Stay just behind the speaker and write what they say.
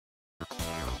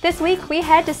This week, we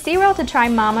head to SeaWorld to try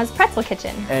Mama's Pretzel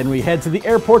Kitchen. And we head to the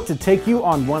airport to take you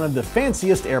on one of the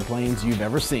fanciest airplanes you've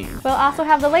ever seen. We'll also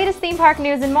have the latest theme park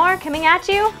news and more coming at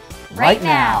you right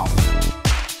now.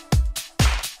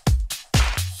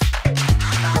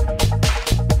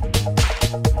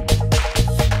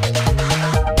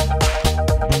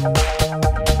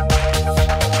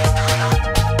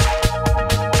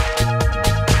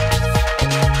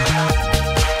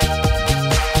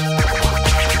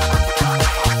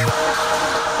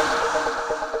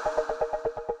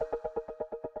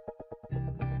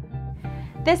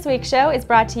 This week's show is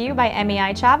brought to you by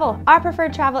MEI Travel, our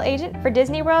preferred travel agent for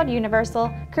Disney World,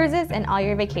 Universal, cruises, and all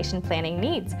your vacation planning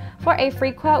needs. For a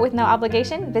free quote with no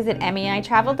obligation, visit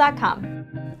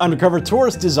MEItravel.com. Undercover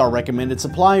Tourist is our recommended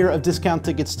supplier of discount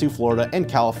tickets to Florida and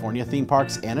California theme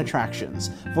parks and attractions.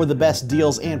 For the best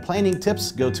deals and planning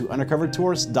tips, go to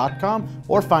undercovertourist.com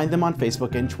or find them on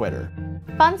Facebook and Twitter.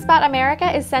 Fun Spot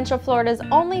America is Central Florida's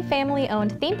only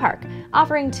family-owned theme park,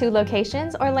 offering 2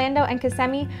 locations, Orlando and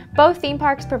Kissimmee. Both theme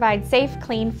parks provide safe,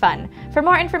 clean fun. For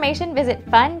more information, visit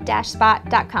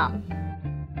fun-spot.com.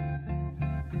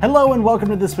 Hello and welcome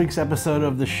to this week's episode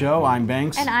of the show. I'm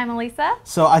Banks. And I'm Elisa.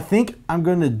 So I think I'm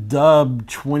going to dub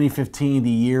 2015 the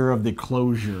year of the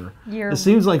closure. It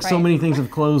seems like so many things have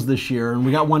closed this year, and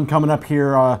we got one coming up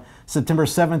here. September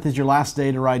 7th is your last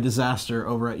day to ride Disaster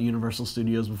over at Universal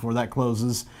Studios before that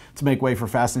closes to make way for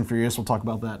Fast and Furious. We'll talk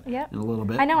about that in a little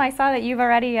bit. I know, I saw that you've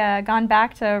already gone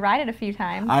back to ride it a few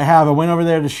times. I have. I went over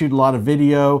there to shoot a lot of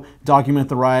video, document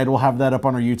the ride. We'll have that up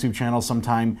on our YouTube channel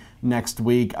sometime next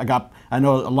week. I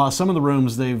know some of the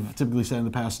rooms they've typically said in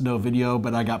the past no video,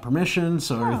 but I got permission,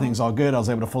 so everything's all good. I was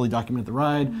able to fully document the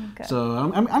ride.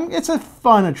 So it's a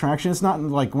fun attraction. It's not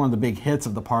like one of the big hits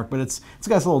of the park, but it's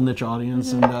got its little niche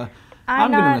audience, and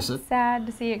I'm gonna miss it. I'm not sad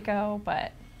to see it go,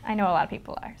 but I know a lot of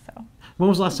people are. So. When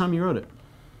was the last time you rode it?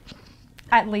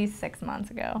 At least 6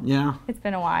 months ago. Yeah. It's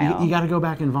been a while. You got to go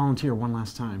back and volunteer one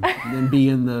last time, and then be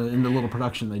in the little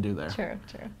production they do there. True.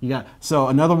 So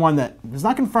another one that is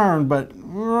not confirmed, but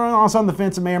we're also on the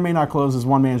fence. It may or may not close. Is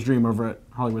One Man's Dream over at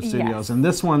Hollywood Studios, and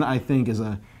this one I think is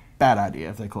a bad idea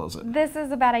if they close it. This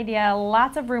is a bad idea.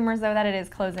 Lots of rumors though that it is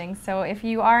closing. So if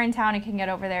you are in town and can get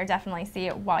over there, definitely see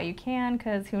it while you can,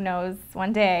 because who knows,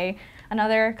 one day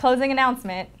another closing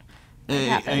announcement.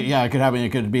 Yeah, it could happen. It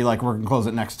could be like we're going to close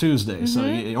it next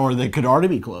Tuesday, or they could already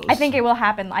be closed. I think it will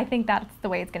happen. I think that's the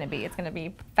way it's going to be. It's going to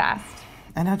be fast.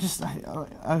 And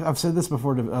I've said this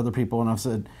before to other people, and I've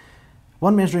said,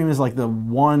 One Man's Dream is like the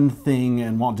one thing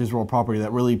in Walt Disney World property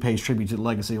that really pays tribute to the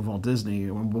legacy of Walt Disney.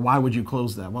 Why would you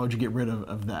close that? Why would you get rid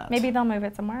of that? Maybe they'll move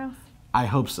it somewhere else. I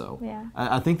hope so. Yeah.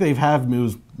 I think they have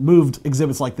moved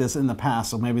exhibits like this in the past,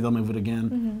 so maybe they'll move it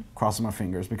again. Crossing my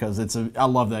fingers, because I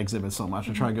love that exhibit so much.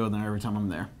 I try to go there every time I'm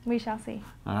there. We shall see.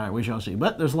 All right, we shall see.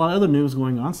 But there's a lot of other news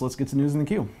going on, so let's get to news in the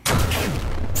queue.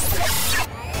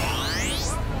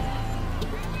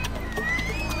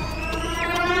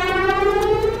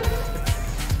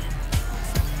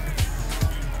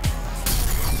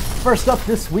 First up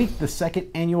this week, the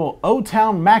 2nd annual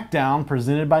O-Town MacDown,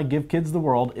 presented by Give Kids the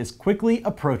World, is quickly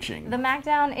approaching. The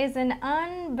MacDown is an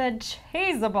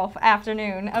unbelievable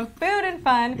afternoon of food and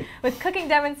fun, with cooking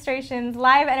demonstrations,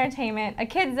 live entertainment, a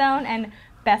kids zone, and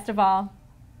best of all,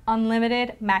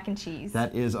 unlimited mac and cheese.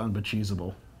 That is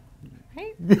unbelievable.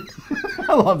 Right?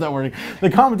 I love that wording. The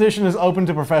competition is open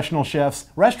to professional chefs,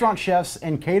 restaurant chefs,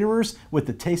 and caterers with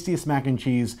the tastiest mac and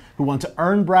cheese who want to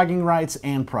earn bragging rights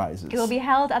and prizes. It will be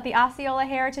held at the Osceola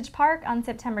Heritage Park on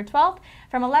September 12th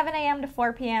from 11 a.m. to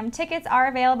 4 p.m. Tickets are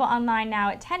available online now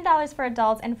at $10 for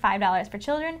adults and $5 for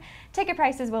children. Ticket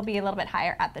prices will be a little bit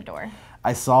higher at the door.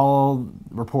 I saw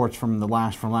reports from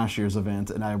last year's event,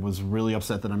 and I was really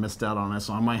upset that I missed out on it,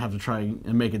 so I might have to try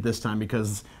and make it this time,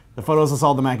 because the photos I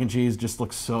saw of the mac and cheese just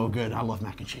look so good. I love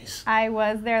mac and cheese. I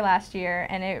was there last year,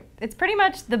 and it's pretty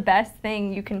much the best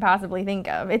thing you can possibly think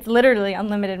of. It's literally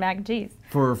unlimited mac and cheese.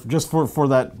 For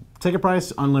that ticket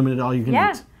price, unlimited, all you can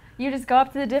eat. You just go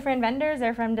up to the different vendors.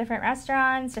 They're from different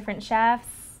restaurants, different chefs.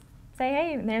 Say,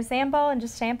 hey, there's a sample, and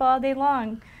just sample all day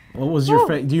long. What was your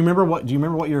favorite? Do you remember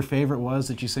what your favorite was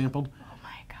that you sampled? Oh my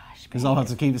gosh! Because I'll have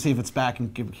to see if it's back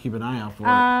and keep an eye out for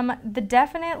it.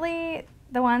 Definitely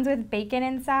the ones with bacon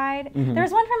inside. There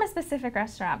was one from a specific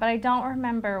restaurant, but I don't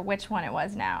remember which one it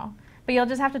was now. But you'll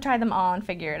just have to try them all and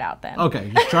figure it out then.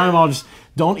 Okay, just try them all. Just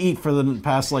don't eat for the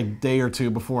past like day or two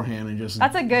beforehand, and just.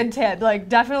 That's a good tip. Like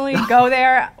definitely go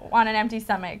there on an empty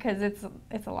stomach because it's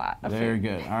a lot of Very food.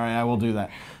 good. All right, I will do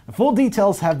that. The full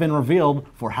details have been revealed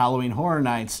for Halloween Horror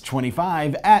Nights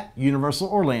 25 at Universal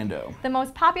Orlando. The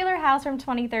most popular house from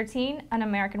 2013, An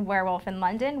American Werewolf in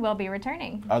London, will be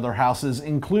returning. Other houses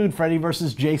include Freddy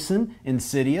vs. Jason,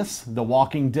 Insidious, The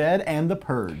Walking Dead, and The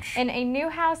Purge. In a new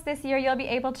house this year, you'll be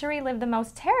able to relive the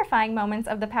most terrifying moments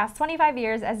of the past 25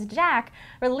 years as Jack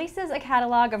releases a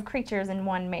catalog of creatures in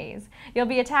one maze. You'll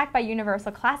be attacked by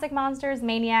Universal classic monsters,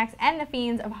 maniacs, and the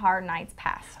fiends of Horror Nights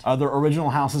past. Other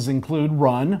original houses include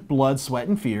Run, Blood, Sweat,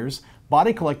 and Fears,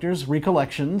 Body Collectors,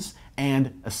 Recollections,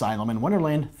 and Asylum in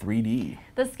Wonderland 3D.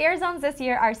 The scare zones this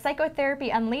year are Psychotherapy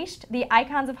Unleashed, The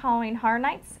Icons of Halloween Horror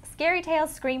Nights, Scary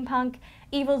Tales Scream Punk,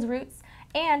 Evil's Roots,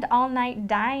 and All Night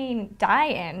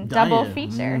Die-In double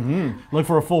feature. Look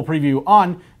for a full preview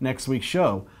on next week's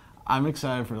show. I'm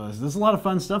excited for this. There's a lot of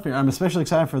fun stuff here. I'm especially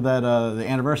excited for that the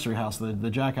anniversary house, the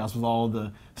Jack house, with all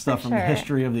the stuff from the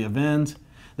history of the event.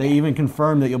 They even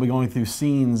confirmed that you'll be going through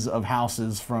scenes of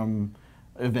houses from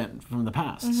event from the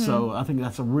past. So I think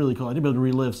that's a really cool idea to be able to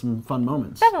relive some fun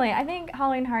moments. Definitely. I think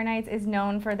Halloween Horror Nights is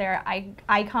known for their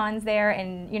icons there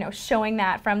and, you know, showing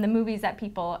that from the movies that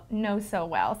people know so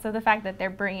well. So the fact that they're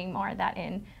bringing more of that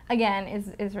in, again,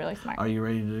 is really smart. Are you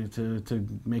ready to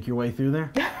make your way through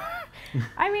there?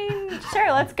 I mean,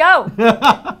 sure, let's go.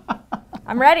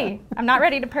 I'm ready. I'm not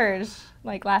ready to purge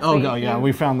like last week. Oh, yeah,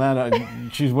 we found that.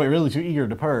 She's really too eager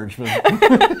to purge. But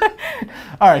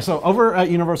all right, so over at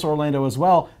Universal Orlando as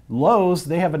well, Lowe's,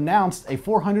 they have announced a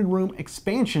 400-room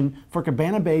expansion for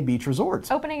Cabana Bay Beach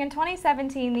Resort. Opening in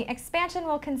 2017, the expansion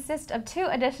will consist of 2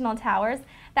 additional towers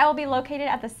that will be located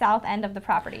at the south end of the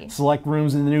property. Select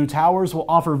rooms in the new towers will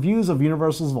offer views of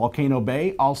Universal's Volcano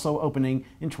Bay, also opening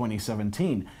in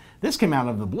 2017. This came out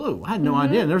of the blue. I had no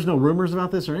idea. There's no rumors about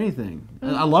this or anything.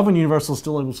 I love when Universal's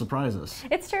still able to surprise us.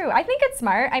 It's true. I think it's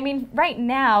smart. I mean, right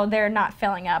now they're not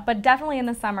filling up, but definitely in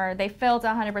the summer they fill to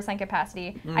 100%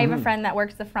 capacity. I have a friend that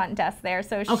works the front desk there,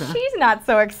 so she's not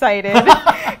so excited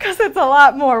because it's a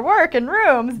lot more work and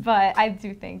rooms, but I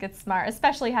do think it's smart,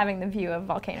 especially having the view of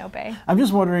Volcano Bay. I'm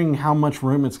just wondering how much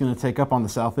room it's going to take up on the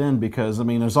south end because, I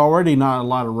mean, there's already not a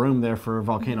lot of room there for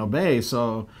Volcano Bay,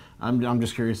 so I'm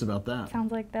just curious about that.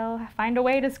 Sounds like they'll find a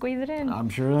way to squeeze it in. I'm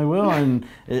sure they will, and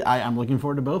I'm looking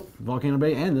forward to both Volcano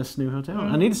Bay and this new hotel.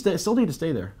 I need to still need to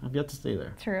stay there. I've got to stay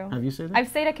there. True. Have you stayed there? I've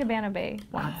stayed at Cabana Bay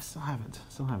once. I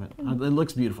still haven't. It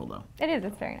looks beautiful though. It is.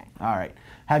 It's very nice. All right.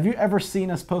 Have you ever seen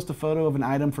us post a photo of an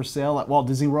item for sale at Walt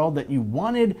Disney World that you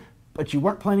wanted, but you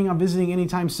weren't planning on visiting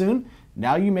anytime soon?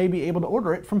 Now you may be able to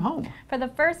order it from home. For the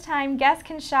first time, guests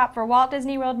can shop for Walt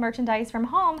Disney World merchandise from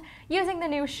home using the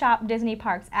new Shop Disney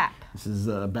Parks app. This is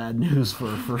bad news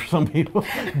for some people.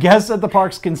 Guests at the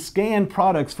parks can scan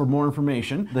products for more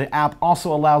information. The app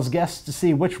also allows guests to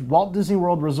see which Walt Disney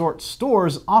World Resort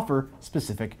stores offer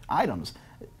specific items.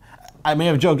 I may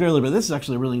have joked earlier, but this is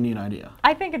actually a really neat idea.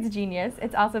 I think it's genius.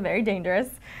 It's also very dangerous.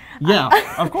 Yeah,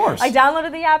 of course. I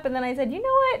downloaded the app and then I said, you know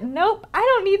what? Nope, I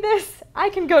don't need this. I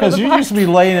can go to the Because you park. used to be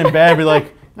laying in bed and be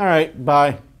like, all right,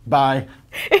 bye.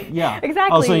 Yeah.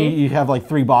 Exactly. Also, you have like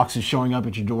 3 boxes showing up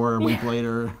at your door a week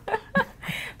later.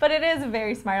 But it is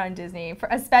very smart on Disney,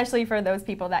 especially for those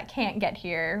people that can't get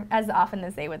here as often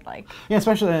as they would like. Yeah,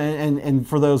 especially and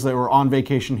for those that were on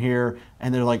vacation here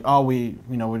and they're like, oh, we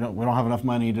don't have enough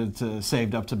money to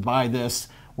saved up to buy this.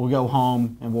 We'll go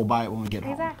home and we'll buy it when we get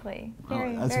home. Exactly.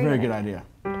 That's a very good idea.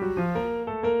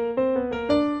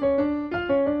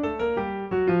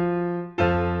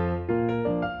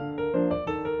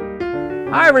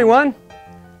 Hi everyone,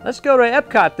 let's go to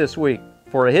Epcot this week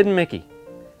for a hidden Mickey.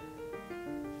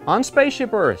 On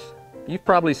Spaceship Earth, you've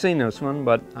probably seen this one,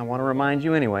 but I want to remind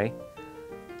you anyway.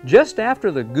 Just after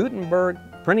the Gutenberg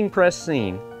printing press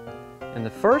scene, in the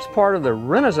first part of the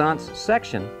Renaissance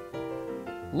section,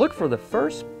 look for the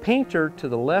first painter to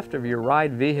the left of your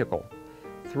ride vehicle.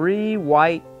 3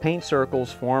 white paint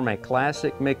circles form a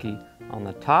classic Mickey on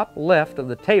the top left of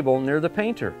the table near the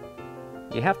painter.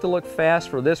 You have to look fast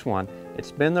for this one.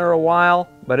 It's been there a while,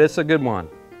 but it's a good one.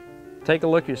 Take a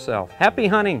look yourself. Happy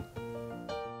hunting!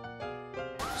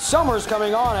 Summer's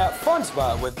coming on at Fun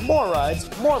Spot with more rides,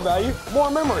 more value, more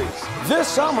memories. This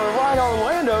summer, ride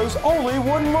Orlando's only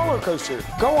wooden roller coaster.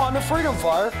 Go on the Freedom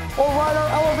Flyer or ride our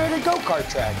elevated go-kart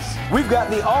tracks. We've got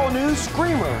the all-new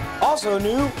Screamer, also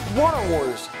new Water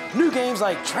Wars, new games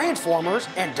like Transformers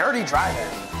and Dirty Driving.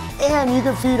 And you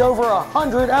can feed over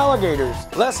 100 alligators.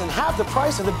 Less than half the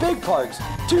price of the big parks.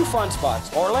 2 Fun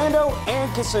Spots, Orlando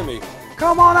and Kissimmee.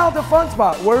 Come on out to Fun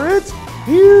Spot where it's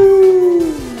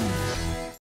huge.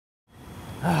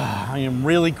 I am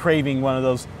really craving one of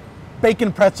those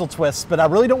bacon pretzel twists, but I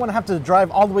really don't want to have to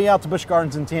drive all the way out to Busch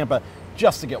Gardens in Tampa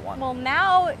just to get one. Well,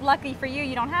 now, luckily for you,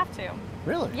 you don't have to.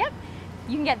 Really? Yep.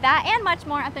 You can get that and much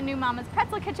more at the new Mama's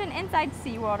Pretzel Kitchen inside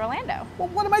SeaWorld Orlando. Well,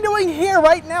 what am I doing here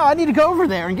right now? I need to go over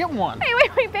there and get one.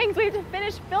 Wait, Banks, we have to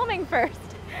finish filming first.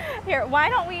 Here, why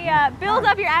don't we build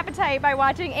up your appetite by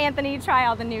watching Anthony try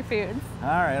all the new foods? All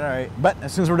right. But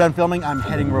as soon as we're done filming, I'm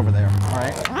heading over there, all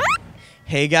right?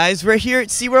 Hey guys, we're here at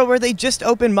SeaWorld where they just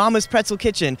opened Mama's Pretzel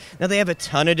Kitchen. Now they have a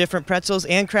ton of different pretzels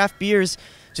and craft beers.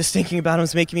 Just thinking about them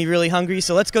is making me really hungry,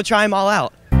 so let's go try them all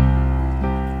out.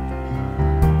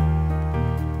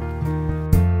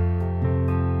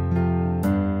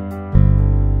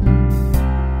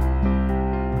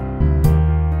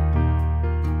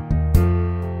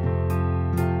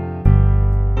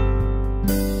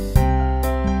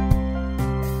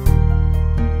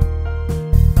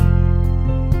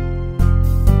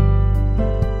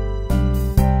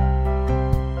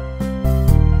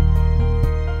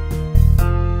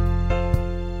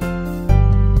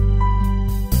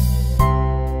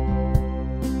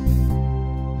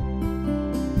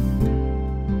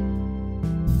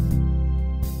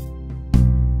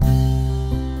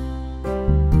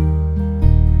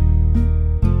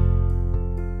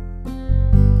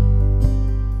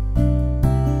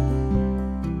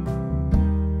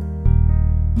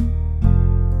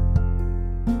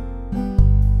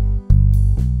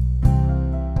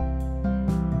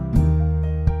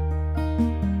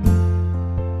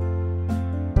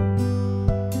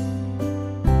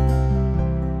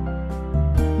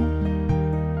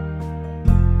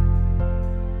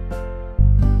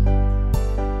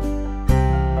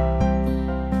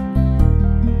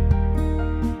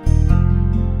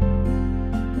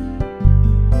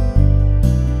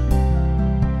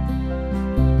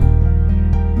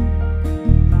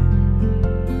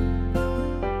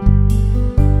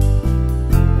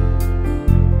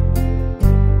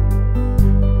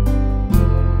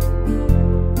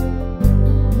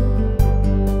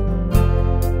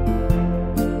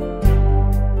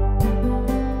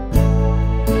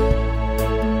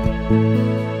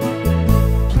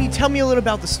 Tell me a little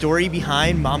about the story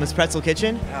behind Mama's Pretzel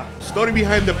Kitchen. Story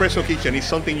behind the Pretzel Kitchen is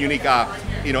something unique.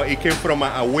 It came from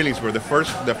Williamsburg. The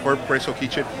first Pretzel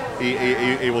Kitchen.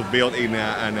 It was built in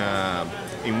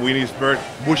Williamsburg,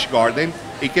 Busch Garden.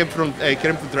 It came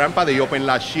to Tampa. They opened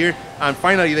last year, and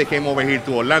finally they came over here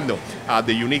to Orlando.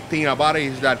 The unique thing about it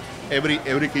is that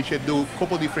every kitchen do a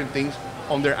couple different things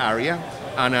on their area.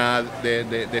 And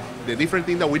the different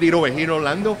thing that we did over here in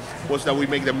Orlando was that we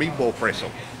make the meatball pretzel.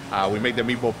 We make the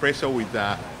meatball pretzel with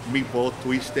meatball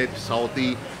twisted,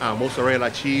 salty, mozzarella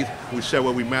cheese. We serve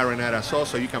it with marinara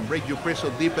sauce, so you can break your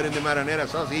pretzel, dip it in the marinara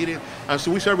sauce, eat it. And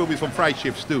so we serve it with some fried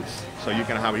chips too, so you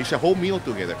can have it. It's a whole meal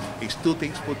together. It's two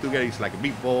things put together. It's like a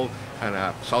meatball and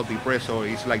a salty pretzel.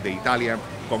 It's like the Italian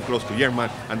come close to German,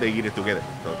 and they eat it together.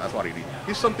 So that's what it is.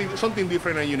 It's something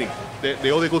different and unique.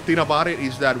 The other good thing about it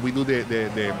is that we do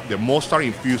the mustard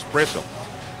infused pretzel.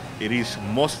 It is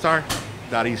mustard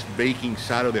that is baked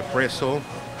inside of the pretzel.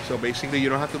 So basically you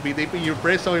don't have to be dipping your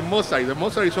pretzel in mustard. The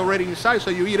mustard is already inside, so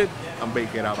you eat it and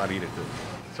bake it up and eat it too.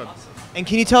 So, and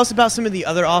can you tell us about some of the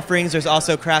other offerings? There's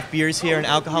also craft beers here and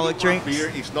alcoholic drinks. Beer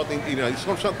is nothing,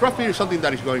 craft beer is something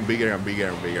that is going bigger and bigger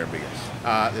and bigger and bigger.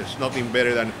 There's nothing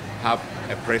better than have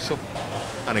a pretzel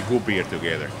and a good beer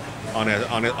together on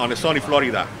a sunny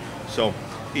Florida. So,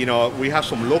 we have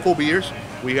some local beers.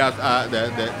 We have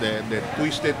the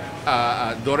Twisted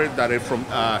Daughter that is from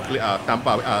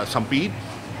Tampa, St. Pete.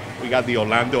 We got the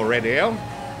Orlando Red Ale.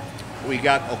 We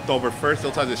got October 1st,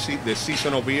 those are the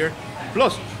seasonal beer.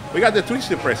 Plus, we got the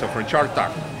Twisted Pretzel from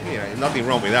Charter. Nothing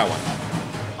wrong with that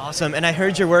one. Awesome, and I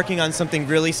heard you're working on something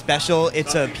really special.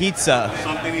 It's a pizza.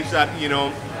 Something is that,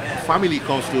 family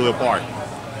comes to the park.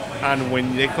 And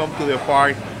when they come to the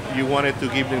park, you wanted to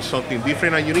give them something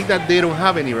different and unique that they don't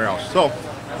have anywhere else. So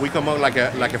we come out like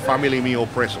a family meal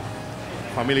pretzel.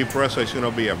 Family pretzel is going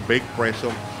to be a big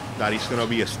pretzel that is going to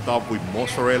be stuffed with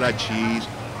mozzarella cheese,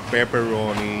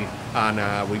 pepperoni,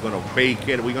 and we're going to bake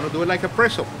it. We're going to do it like a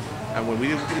pretzel. And when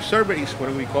we serve it, it's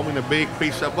going to come in a big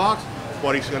pizza box,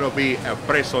 but it's going to be a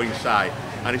pretzel inside.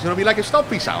 And it's going to be like a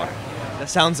stuffed pizza on it. That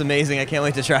sounds amazing. I can't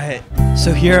wait to try it.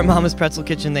 So here at Mama's Pretzel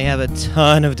Kitchen, they have a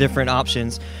ton of different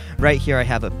options. Right here I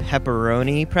have a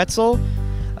pepperoni pretzel,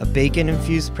 a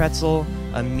bacon-infused pretzel,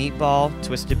 a meatball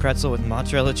twisted pretzel with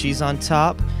mozzarella cheese on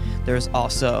top. There's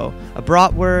also a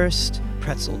bratwurst,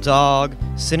 pretzel dog,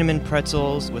 cinnamon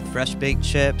pretzels with fresh baked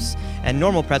chips, and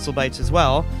normal pretzel bites as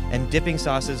well. And dipping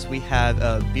sauces, we have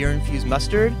a beer-infused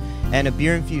mustard and a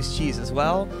beer-infused cheese as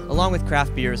well, along with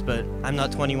craft beers, but I'm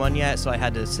not 21 yet, so I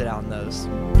had to sit out on those.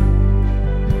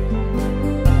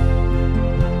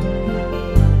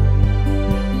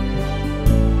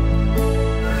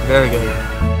 Very good.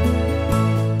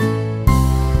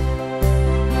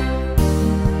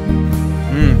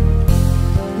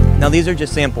 Now these are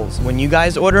just samples. When you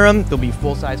guys order them, they'll be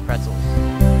full-size pretzels.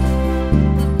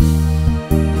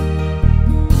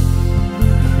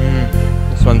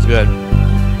 This one's good.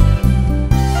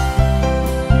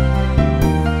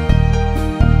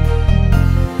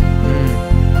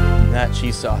 That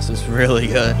cheese sauce is really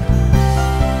good.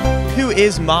 Who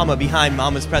is Mama behind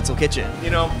Mama's Pretzel Kitchen?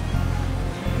 You know,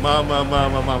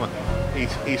 Mama.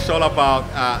 It's all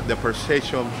about the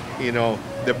perception. You know,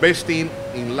 the best thing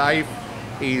in life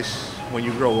is when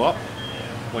you grow up,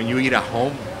 when you eat at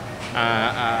home,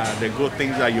 the good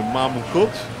things that your mom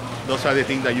cooks, those are the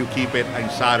things that you keep it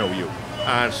inside of you.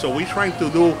 And so we're trying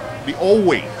to do the old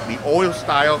way, the old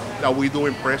style that we do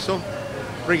in pretzel,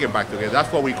 bring it back together.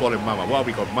 That's what we call it Mama. Well,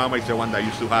 because Mama is the one that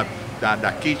used to have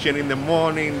that kitchen in the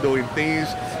morning doing things,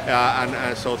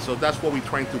 and so that's what we're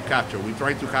trying to capture. We're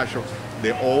trying to capture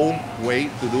the old way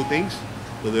to do things,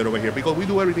 to do it over here, because we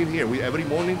do everything here. Every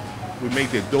morning we make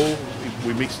the dough,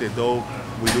 we mix the dough,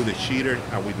 we do the cheater,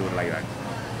 and we do it like that.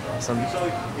 Awesome.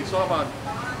 So it's all about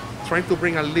trying to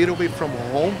bring a little bit from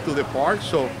home to the park,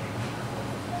 so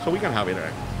we can have it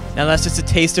there. Now that's just a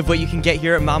taste of what you can get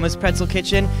here at Mama's Pretzel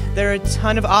Kitchen. There are a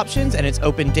ton of options, and it's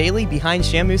open daily behind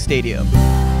Shamu Stadium.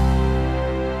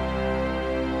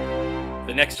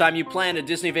 The next time you plan a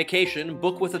Disney vacation,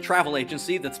 book with a travel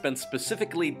agency that's been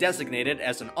specifically designated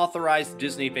as an authorized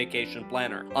Disney vacation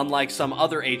planner. Unlike some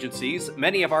other agencies,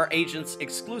 many of our agents'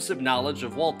 exclusive knowledge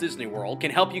of Walt Disney World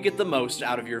can help you get the most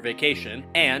out of your vacation,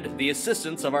 and the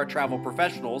assistance of our travel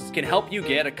professionals can help you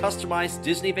get a customized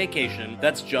Disney vacation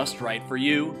that's just right for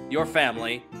you, your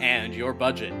family, and your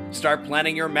budget. Start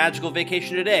planning your magical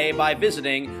vacation today by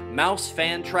visiting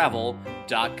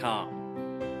mousefantravel.com.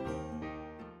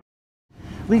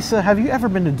 Lisa, have you ever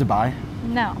been to Dubai?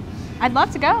 No. I'd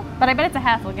love to go, but I bet it's a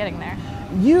hassle getting there.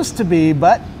 Used to be,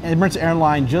 but Emirates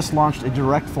Airlines just launched a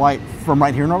direct flight from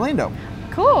right here in Orlando.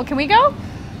 Cool, can we go?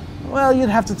 Well, you'd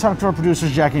have to talk to our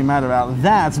producers, Jackie and Matt, about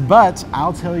that, but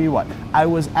I'll tell you what. I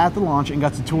was at the launch and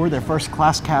got to tour their first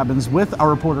class cabins with our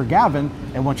reporter, Gavin,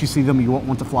 and once you see them, you won't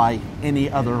want to fly any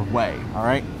other way, all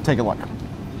right? Take a look.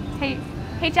 Hey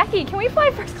Jackie, can we fly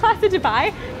first class to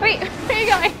Dubai? Wait, where are you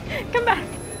going? Come back.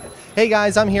 Hey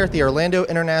guys, I'm here at the Orlando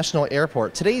International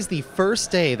Airport. Today is the first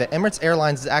day that Emirates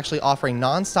Airlines is actually offering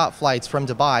non-stop flights from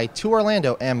Dubai to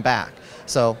Orlando and back.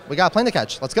 So we got a plane to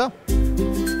catch. Let's go.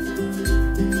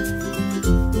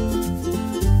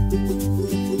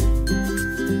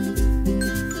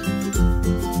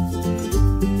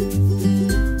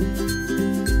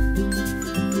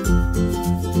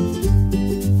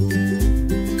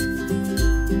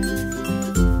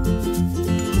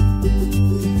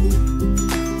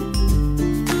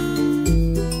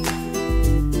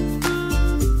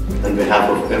 On behalf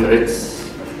of Emirates,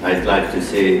 I'd like to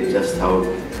say just how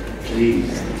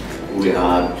pleased we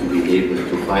are to be able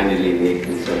to finally make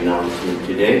this announcement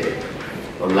today.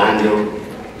 Orlando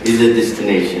is a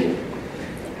destination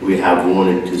we have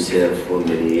wanted to serve for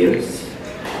many years.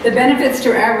 The benefits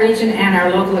to our region and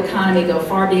our local economy go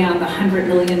far beyond the $100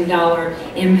 million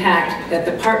impact that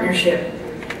the partnership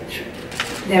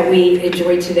that we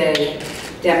enjoy today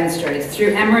demonstrates.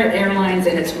 Through Emirates Airlines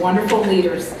and its wonderful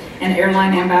leaders and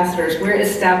airline ambassadors, we're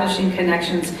establishing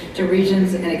connections to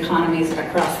regions and economies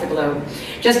across the globe.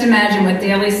 Just imagine, with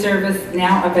daily service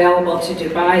now available to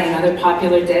Dubai and other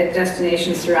popular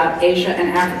destinations throughout Asia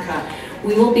and Africa,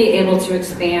 we will be able to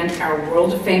expand our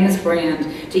world-famous brand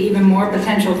to even more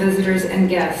potential visitors and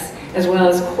guests, as well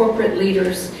as corporate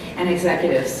leaders and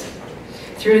executives.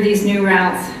 Through these new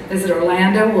routes, Visit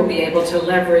Orlando will be able to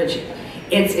leverage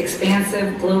its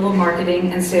expansive global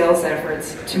marketing and sales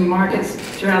efforts to markets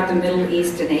throughout the Middle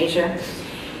East and Asia.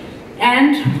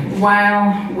 And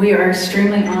while we are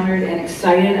extremely honored and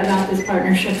excited about this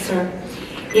partnership, sir,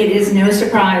 it is no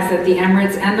surprise that the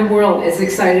Emirates and the world is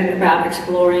excited about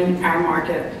exploring our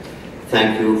market.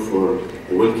 Thank you for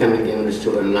welcoming Emirates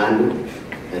to Orlando,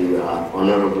 and we are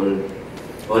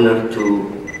honored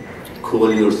to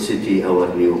call your city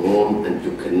our new home and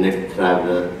to connect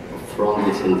travelers from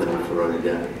the Central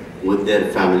Florida with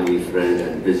their family, friends,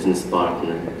 and business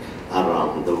partners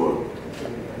around the world.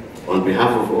 On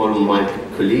behalf of all my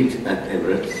colleagues at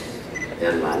Emirates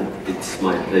Airlines, it's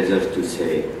my pleasure to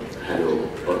say hello,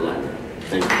 Orlando.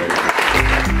 Thank you very much.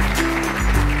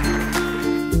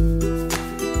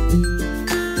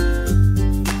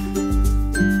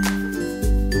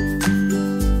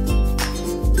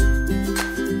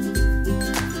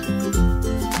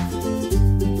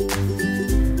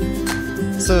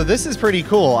 So So this is pretty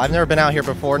cool. I've never been out here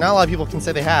before. Not a lot of people can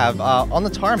say they have. On the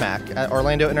tarmac at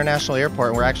Orlando International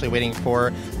Airport, and we're actually waiting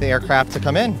for the aircraft to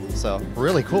come in. So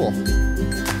really cool.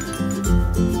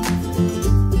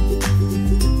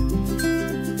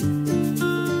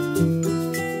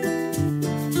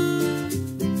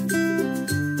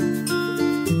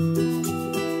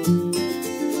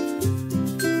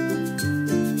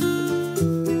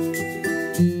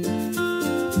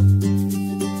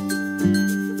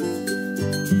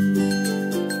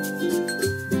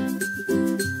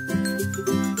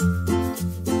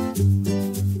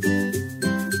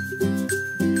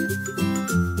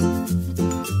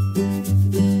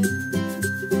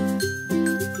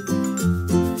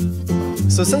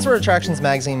 So since we're Attractions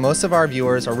Magazine, most of our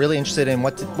viewers are really interested in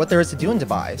what there is to do in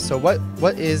Dubai. So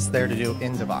what is there to do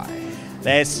in Dubai?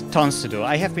 There's tons to do.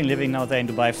 I have been living now there in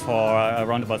Dubai for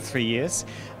around about 3 years.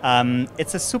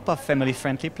 It's a super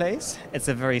family-friendly place. It's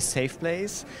a very safe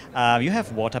place. You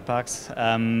have water parks.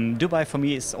 Dubai for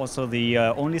me is also the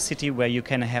only city where you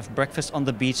can have breakfast on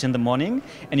the beach in the morning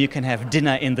and you can have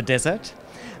dinner in the desert.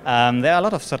 There are a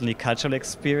lot of certainly cultural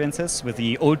experiences with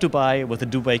the old Dubai, with the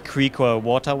Dubai Creek or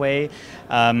waterway,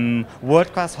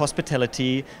 world-class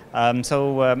hospitality. I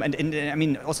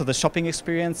mean, also the shopping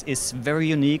experience is very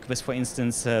unique with, for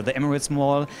instance, the Emirates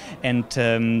Mall and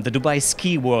the Dubai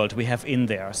Ski World we have in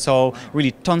there. So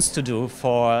really tons to do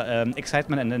for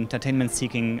excitement and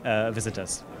entertainment-seeking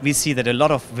visitors. We see that a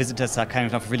lot of visitors are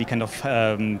really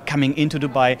coming into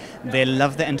Dubai. They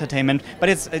love the entertainment, but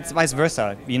it's vice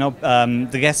versa. You know,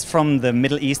 the guests from the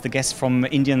Middle East, the guests from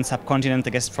Indian subcontinent,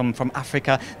 the guests from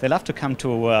Africa, they love to come to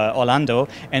Orlando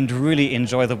and really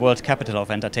enjoy the world capital of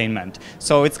entertainment.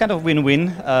 So it's kind of win-win.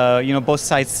 You know, both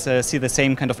sides see the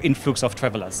same kind of influx of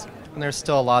travelers. And there's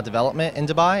still a lot of development in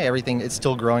Dubai. Everything is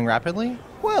still growing rapidly.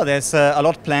 Well, there's a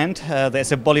lot planned.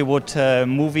 There's a Bollywood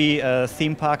movie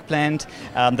theme park planned.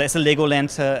 There's a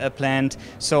Legoland planned.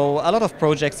 So a lot of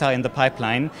projects are in the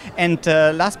pipeline. And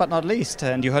last but not least,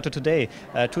 and you heard it today,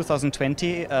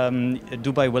 2020,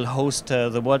 Dubai will host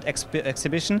the World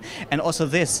Exhibition. And also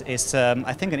this is,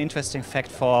 I think, an interesting fact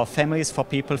for families, for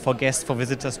people, for guests, for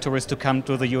visitors, tourists to come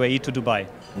to the UAE, to Dubai.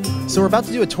 So we're about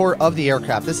to do a tour of the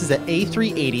aircraft. This is the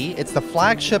A380. It's the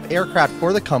flagship aircraft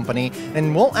for the company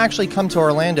and won't actually come to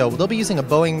Orlando. They'll be using a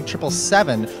Boeing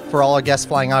 777 for all our guests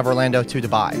flying out of Orlando to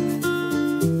Dubai.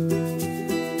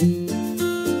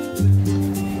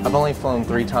 I've only flown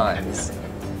 3 times,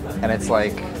 and it's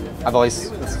like,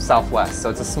 it's Southwest, so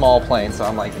it's a small plane, so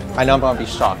I'm like, I know I'm going to be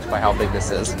shocked by how big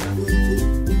this is.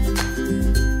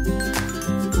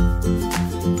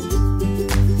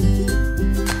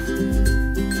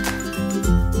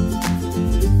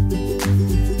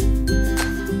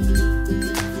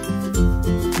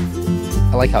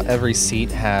 I like how every seat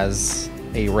has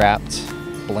a wrapped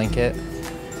blanket,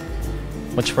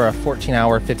 which for a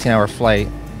 14-hour, 15-hour flight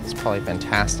is probably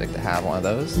fantastic to have one of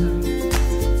those.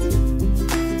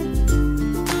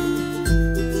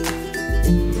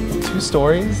 2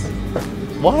 stories?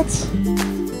 What?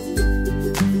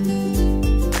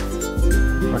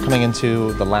 We're coming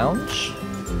into the lounge.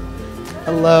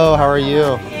 Hello, how are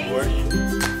you?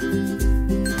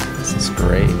 This is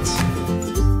great.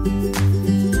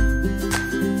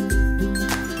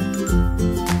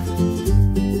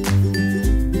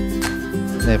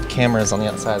 They have cameras on the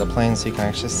outside of the plane so you can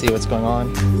actually see what's going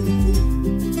on.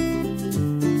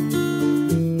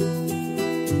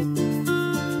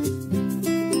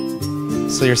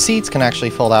 So your seats can actually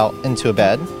fold out into a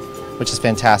bed, which is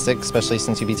fantastic, especially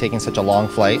since you'll be taking such a long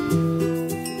flight.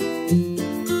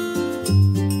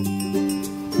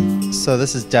 So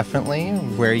this is definitely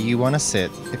where you want to sit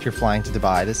if you're flying to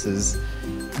Dubai. This is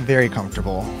very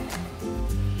comfortable.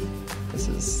 This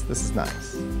is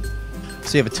nice.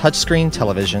 So you have a touchscreen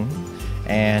television,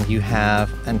 and you have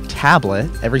a tablet.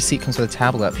 Every seat comes with a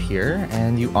tablet up here,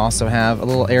 and you also have a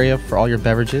little area for all your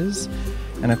beverages,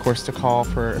 and of course to call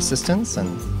for assistance.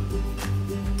 And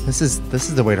this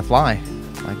is the way to fly.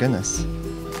 My goodness.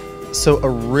 So a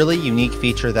really unique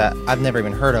feature that I've never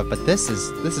even heard of, but this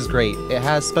is great. It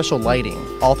has special lighting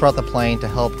all throughout the plane to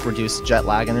help reduce jet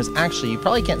lag. And there's actually, you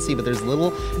probably can't see, but there's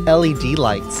little LED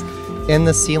lights in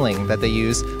the ceiling that they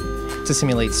use to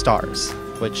simulate stars,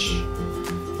 which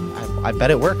I bet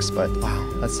it works, but wow,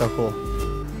 that's so cool.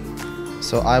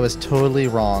 So I was totally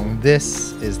wrong.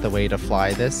 This is the way to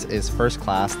fly. This is first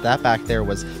class. That back there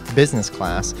was business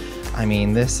class. I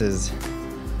mean, this is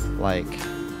like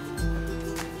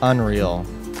unreal.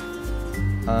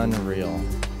 Unreal.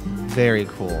 Very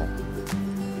cool.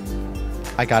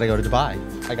 I gotta go to Dubai.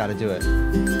 I gotta do it.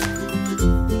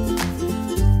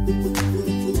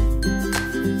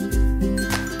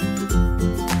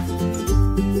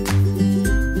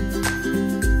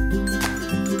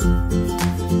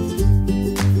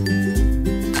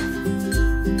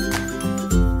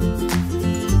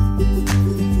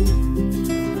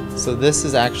 So this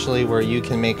is actually where you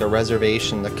can make a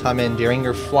reservation to come in during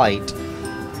your flight,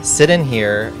 sit in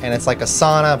here, and it's like a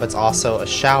sauna, but it's also a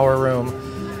shower room.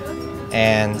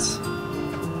 And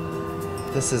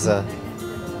this is a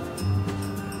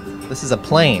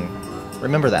plane.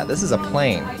 Remember that. This is a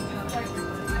plane.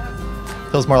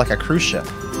 Feels more like a cruise ship.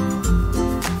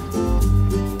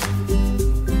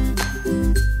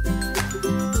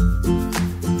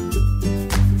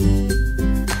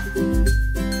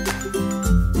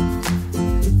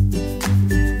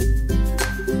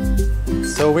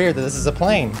 So weird that this is a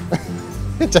plane.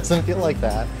 It doesn't feel like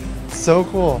that. So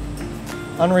cool.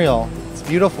 Unreal. It's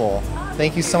beautiful.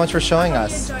 Thank you so much for showing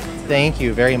us. Thank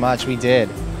you very much. We did.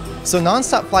 So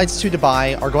nonstop flights to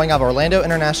Dubai are going out of Orlando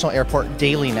International Airport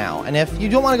daily now. And if you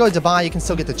don't want to go to Dubai, you can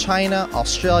still get to China,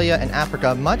 Australia, and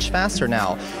Africa much faster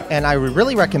now. And I would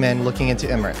really recommend looking into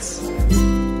Emirates.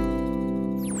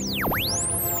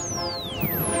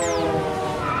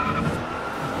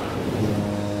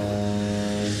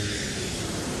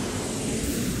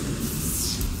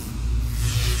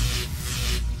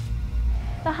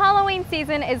 The Halloween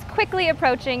season is quickly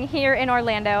approaching here in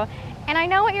Orlando, and I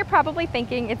know what you're probably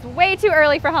thinking, it's way too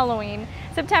early for Halloween.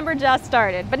 September just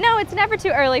started, but no, it's never too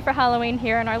early for Halloween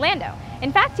here in Orlando.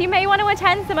 In fact, you may want to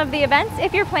attend some of the events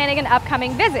if you're planning an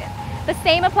upcoming visit. The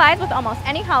same applies with almost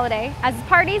any holiday, as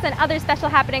parties and other special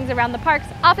happenings around the parks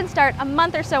often start a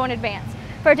month or so in advance.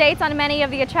 For dates on many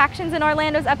of the attractions in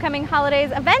Orlando's upcoming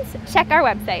holidays events, check our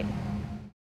website.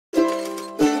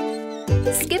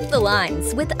 Skip the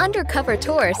lines with Undercover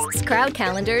Tourist's crowd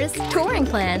calendars, touring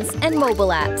plans, and mobile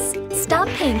apps. Stop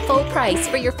paying full price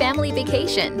for your family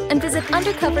vacation and visit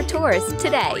Undercover Tourist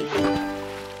today.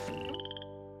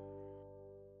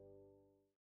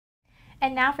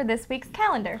 And now for this week's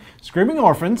calendar. Screaming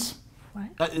Orphans,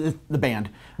 the band,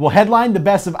 will headline the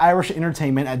Best of Irish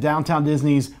Entertainment at Downtown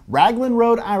Disney's Raglan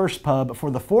Road Irish Pub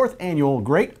for the 4th annual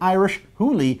Great Irish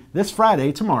Hoolie this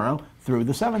Friday, tomorrow, through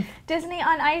the 7th. Disney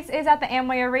on Ice is at the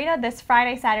Amway Arena this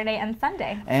Friday, Saturday, and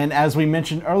Sunday. And as we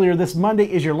mentioned earlier, this Monday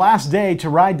is your last day to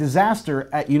ride Disaster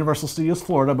at Universal Studios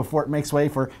Florida before it makes way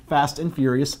for Fast and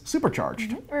Furious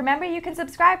Supercharged. Remember, you can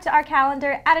subscribe to our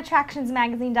calendar at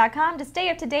attractionsmagazine.com to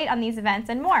stay up to date on these events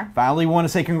and more. Finally, we want to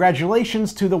say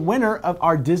congratulations to the winner of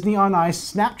our Disney on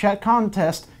Ice Snapchat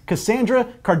contest, Cassandra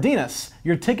Cardenas.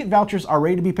 Your ticket vouchers are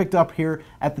ready to be picked up here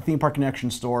at the Theme Park Connection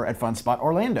store at Fun Spot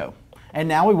Orlando. And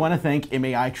now we want to thank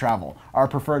MAI Travel, our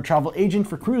preferred travel agent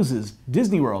for cruises,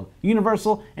 Disney World,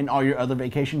 Universal, and all your other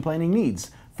vacation planning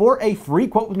needs. For a free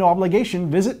quote with no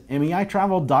obligation, visit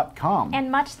maitravel.com.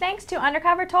 And much thanks to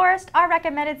Undercover Tourist, our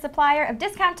recommended supplier of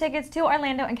discount tickets to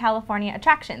Orlando and California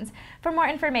attractions. For more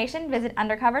information, visit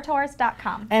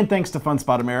undercovertourist.com. And thanks to Fun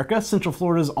Spot America, Central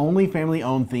Florida's only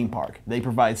family-owned theme park. They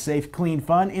provide safe, clean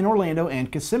fun in Orlando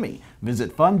and Kissimmee.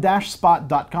 Visit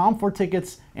fun-spot.com for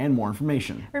tickets and more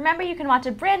information. Remember, you can watch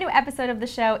a brand new episode of the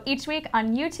show each week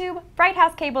on YouTube, Bright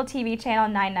House Cable TV channel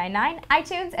 999,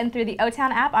 iTunes, and through the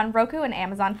O-Town app on Roku and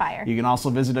Amazon Fire. You can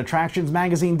also visit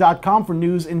attractionsmagazine.com for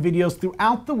news and videos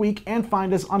throughout the week and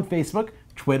find us on Facebook,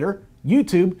 Twitter,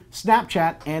 YouTube,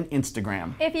 Snapchat, and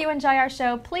Instagram. If you enjoy our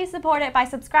show, please support it by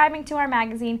subscribing to our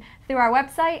magazine through our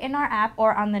website, in our app,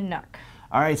 or on the Nook.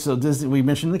 All right, so Disney, we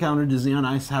mentioned the calendar, Disney on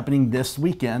Ice happening this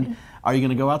weekend. Are you going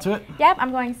to go out to it? Yep,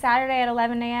 I'm going Saturday at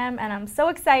 11 a.m. and I'm so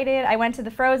excited. I went to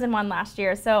the Frozen one last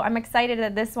year, so I'm excited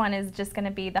that this one is just going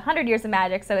to be the 100 Years of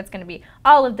Magic, so it's going to be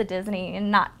all of the Disney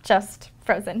and not just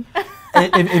Frozen.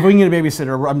 if we can get a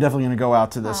babysitter, I'm definitely going to go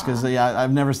out to this because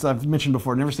I've mentioned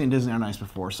before, never seen Disney on Ice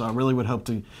before, so I really would hope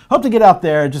to get out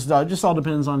there. Just all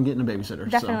depends on getting a babysitter.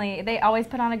 Definitely, so. They always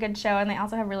put on a good show, and they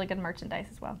also have really good merchandise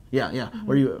as well. Yeah.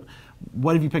 Mm-hmm.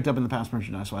 What have you picked up in the past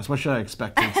merchandise-wise? What should I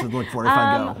expect to look for if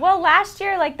I go? Well, last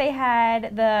year, they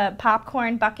had the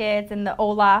popcorn buckets and the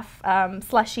Olaf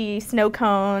slushy snow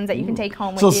cones that you can take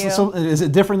home with you. So is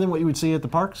it different than what you would see at the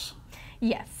parks?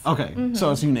 Yes. Okay,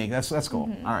 so it's unique. That's cool.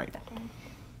 Mm-hmm. All right. Definitely.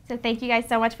 So thank you guys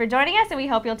so much for joining us, and we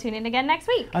hope you'll tune in again next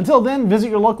week. Until then,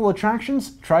 visit your local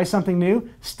attractions, try something new,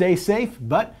 stay safe,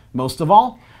 but most of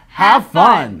all, have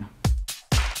fun.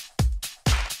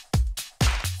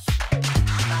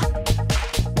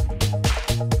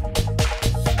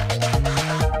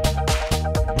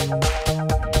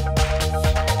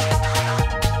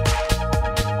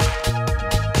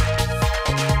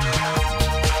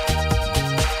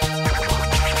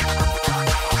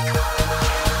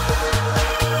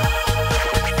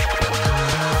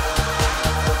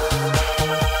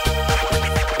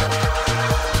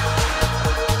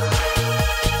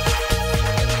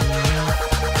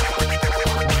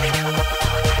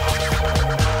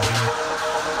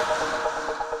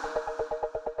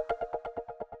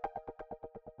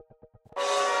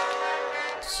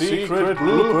 Secret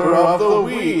blooper of the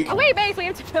week. Oh wait, babes, we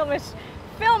have to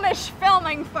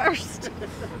filming first.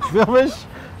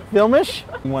 Filmish?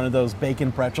 One of those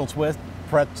bacon pretzels with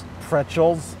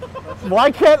pretzels.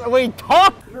 Why can't we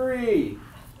talk? 3,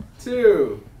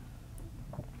 2.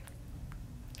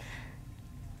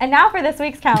 And now for this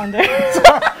week's calendar.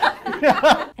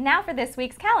 And now for this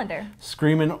week's calendar.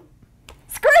 Screaming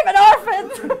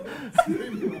orphans.